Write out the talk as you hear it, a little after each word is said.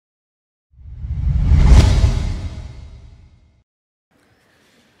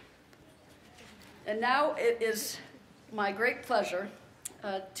And now it is my great pleasure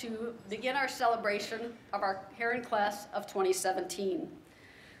to begin our celebration of our Heron Class of 2017.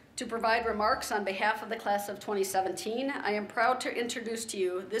 To provide remarks on behalf of the Class of 2017, I am proud to introduce to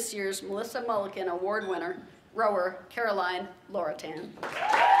you this year's Melissa Mulligan Award winner, rower Karoline Loretan.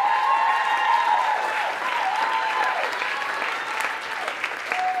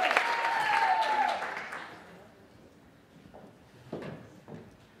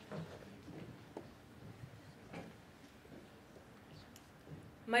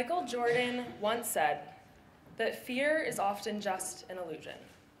 Michael Jordan once said that fear is often just an illusion.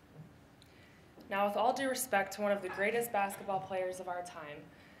 Now, with all due respect to one of the greatest basketball players of our time,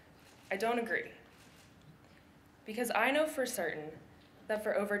 I don't agree. Because I know for certain that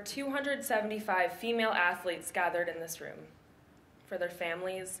for over 275 female athletes gathered in this room, for their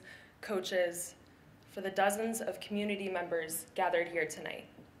families, coaches, for the dozens of community members gathered here tonight,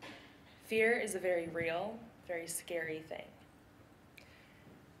 fear is a very real, very scary thing.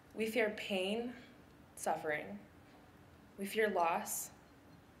 We fear pain, suffering. We fear loss,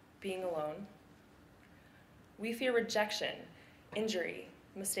 being alone. We fear rejection, injury,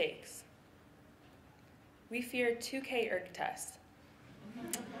 mistakes. We fear 2K erg tests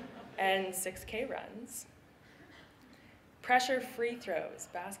and 6K runs. Pressure free throws,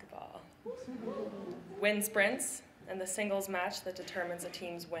 basketball. Win sprints and the singles match that determines a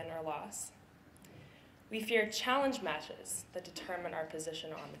team's win or loss. We fear challenge matches that determine our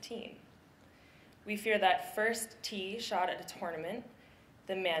position on the team. We fear that first tee shot at a tournament,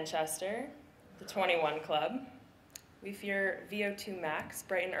 the Manchester, the 21 Club. We fear VO2 max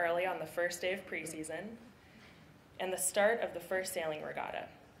bright and early on the first day of preseason, and the start of the first sailing regatta.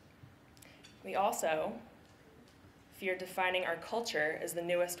 We also fear defining our culture as the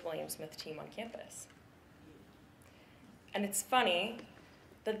newest William Smith team on campus. And it's funny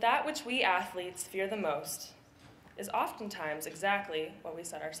that which we athletes fear the most is oftentimes exactly what we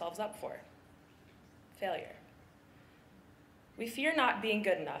set ourselves up for: failure. We fear not being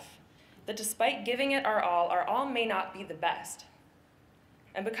good enough, that despite giving it our all may not be the best.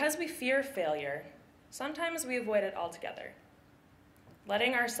 And because we fear failure, sometimes we avoid it altogether,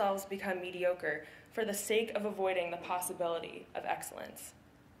 letting ourselves become mediocre for the sake of avoiding the possibility of excellence.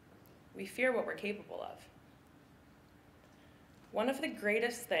 We fear what we're capable of. One of the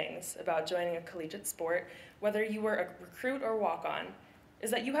greatest things about joining a collegiate sport, whether you were a recruit or walk-on, is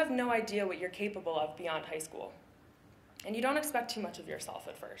that you have no idea what you're capable of beyond high school. And you don't expect too much of yourself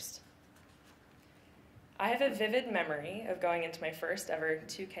at first. I have a vivid memory of going into my first ever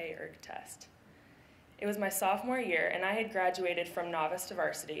 2K erg test. It was my sophomore year, and I had graduated from novice to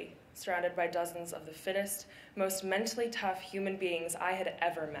varsity, surrounded by dozens of the fittest, most mentally tough human beings I had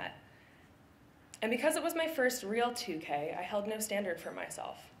ever met. And because it was my first real 2K, I held no standard for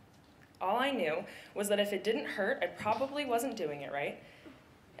myself. All I knew was that if it didn't hurt, I probably wasn't doing it right,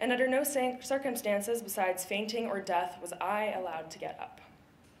 and under no circumstances besides fainting or death was I allowed to get up.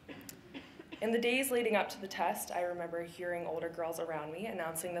 In the days leading up to the test, I remember hearing older girls around me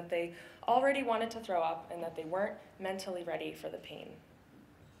announcing that they already wanted to throw up and that they weren't mentally ready for the pain.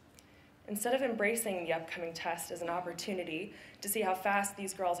 Instead of embracing the upcoming test as an opportunity to see how fast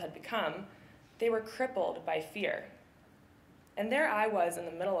these girls had become, they were crippled by fear. And there I was in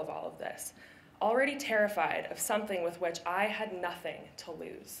the middle of all of this, already terrified of something with which I had nothing to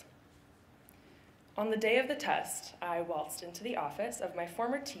lose. On the day of the test, I waltzed into the office of my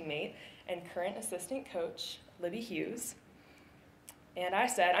former teammate and current assistant coach, Libby Hughes, and I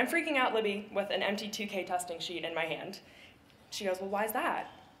said, "I'm freaking out, Libby," with an empty 2K testing sheet in my hand. She goes, "Well, why's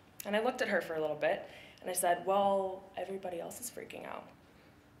that?" And I looked at her for a little bit, and I said, "Well, everybody else is freaking out."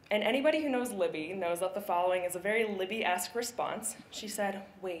 And anybody who knows Libby knows that the following is a very Libby-esque response. She said,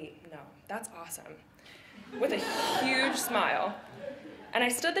 "Wait, no, that's awesome," with a huge smile. And I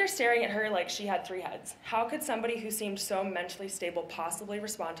stood there staring at her like she had three heads. How could somebody who seemed so mentally stable possibly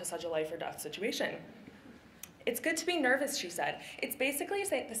respond to such a life or death situation? "It's good to be nervous," she said. "It's basically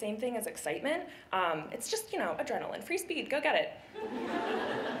the same thing as excitement. It's just, adrenaline, free speed, go get it."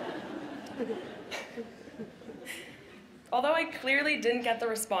 Although I clearly didn't get the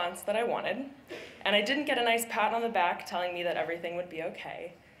response that I wanted, and I didn't get a nice pat on the back telling me that everything would be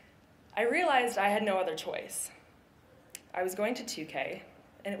okay, I realized I had no other choice. I was going to 2K,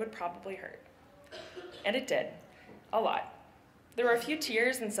 and it would probably hurt. And it did, a lot. There were a few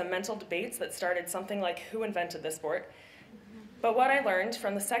tears and some mental debates that started something like who invented this sport. But what I learned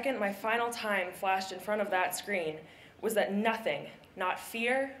from the second my final time flashed in front of that screen was that nothing, not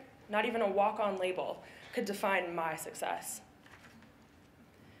fear, not even a walk-on label, could define my success.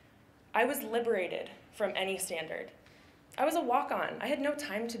 I was liberated from any standard, I was a walk-on. I had no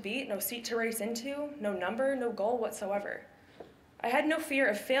time to beat, no seat to race into, no number, no goal whatsoever. I had no fear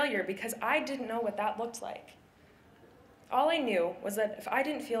of failure because I didn't know what that looked like. All I knew was that if I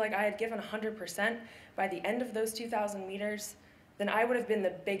didn't feel like I had given 100% by the end of those 2,000 meters, then I would have been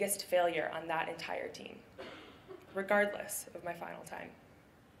the biggest failure on that entire team, regardless of my final time.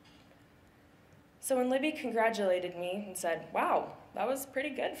 So when Libby congratulated me and said, "Wow, that was pretty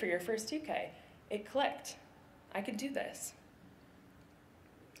good for your first 2K," it clicked. I could do this.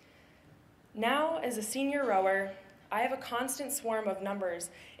 Now, as a senior rower, I have a constant swarm of numbers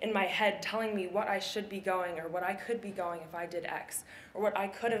in my head telling me what I should be going or what I could be going if I did X, or what I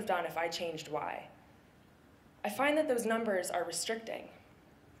could have done if I changed Y. I find that those numbers are restricting.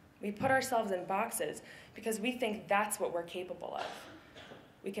 We put ourselves in boxes because we think that's what we're capable of.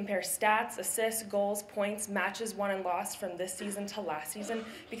 We compare stats, assists, goals, points, matches won and lost from this season to last season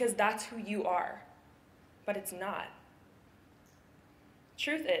because that's who you are. But it's not.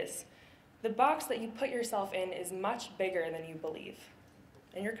 Truth is, the box that you put yourself in is much bigger than you believe.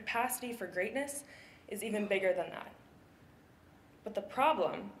 And your capacity for greatness is even bigger than that. But the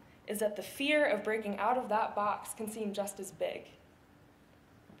problem is that the fear of breaking out of that box can seem just as big.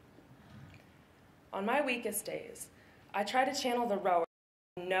 On my weakest days, I try to channel the rower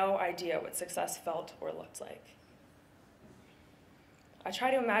with no idea what success felt or looked like. I try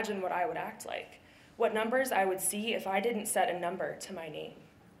to imagine what I would act like, what numbers I would see if I didn't set a number to my name.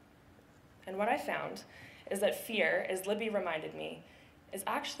 And what I found is that fear, as Libby reminded me, is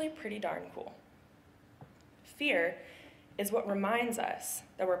actually pretty darn cool. Fear is what reminds us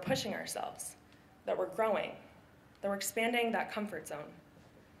that we're pushing ourselves, that we're growing, that we're expanding that comfort zone.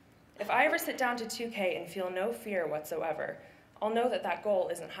 If I ever sit down to 2K and feel no fear whatsoever, I'll know that that goal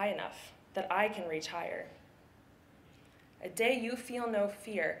isn't high enough, that I can reach higher. A day you feel no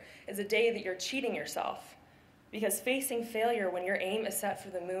fear is a day that you're cheating yourself, because facing failure when your aim is set for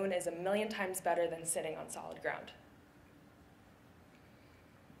the moon is 1,000,000 times better than sitting on solid ground.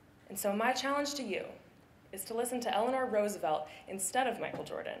 And so my challenge to you is to listen to Eleanor Roosevelt instead of Michael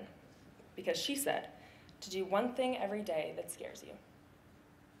Jordan, because she said to do one thing every day that scares you.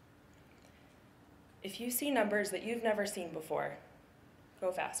 If you see numbers that you've never seen before,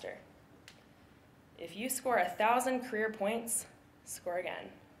 go faster. If you score 1,000 career points, score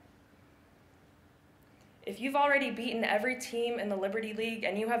again. If you've already beaten every team in the Liberty League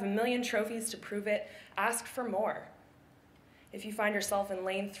and you have 1,000,000 trophies to prove it, ask for more. If you find yourself in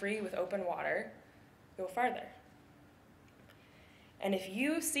lane 3 with open water, go farther. And if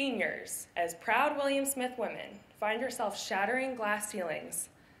you seniors, as proud William Smith women, find yourself shattering glass ceilings,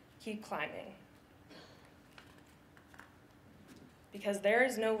 keep climbing. Because there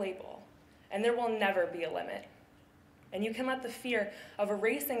is no label, and there will never be a limit. And you can let the fear of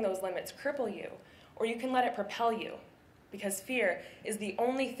erasing those limits cripple you, or you can let it propel you, because fear is the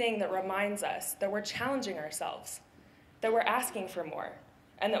only thing that reminds us that we're challenging ourselves, that we're asking for more,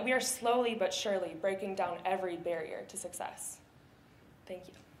 and that we are slowly but surely breaking down every barrier to success. Thank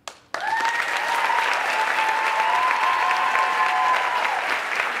you.